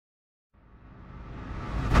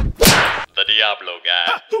Diabolo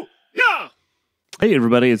Guy. Hey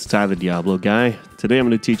everybody, it's Ty the Diabolo Guy. Today I'm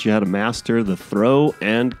going to teach you how to master the throw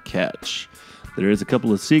and catch. There is a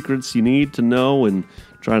couple of secrets you need to know when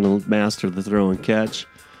trying to master the throw and catch.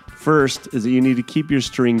 First is that you need to keep your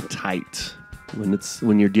string tight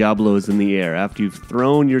when your Diabolo is in the air. After you've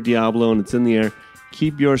thrown your Diabolo and it's in the air,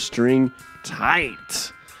 keep your string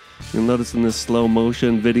tight. You'll notice in this slow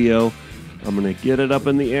motion video, I'm going to get it up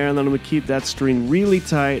in the air and then I'm going to keep that string really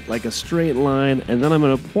tight like a straight line, and then I'm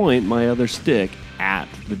going to point my other stick at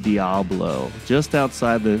the Diabolo, just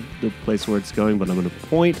outside the place where it's going, but I'm going to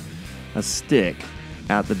point a stick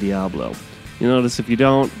at the Diabolo. You notice if you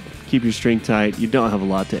don't keep your string tight, you don't have a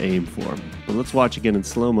lot to aim for. But let's watch again in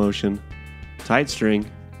slow motion. Tight string,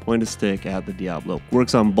 point a stick at the Diabolo.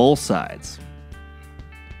 Works on both sides.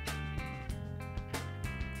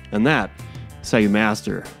 And that is how you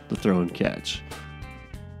master the throw and catch.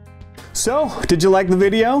 So, did you like the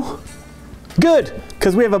video? Good,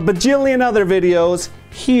 because we have a bajillion other videos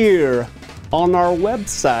here on our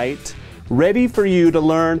website ready for you to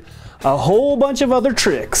learn a whole bunch of other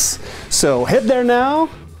tricks. So head there now,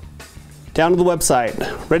 down to the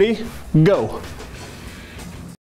website. Ready? Go.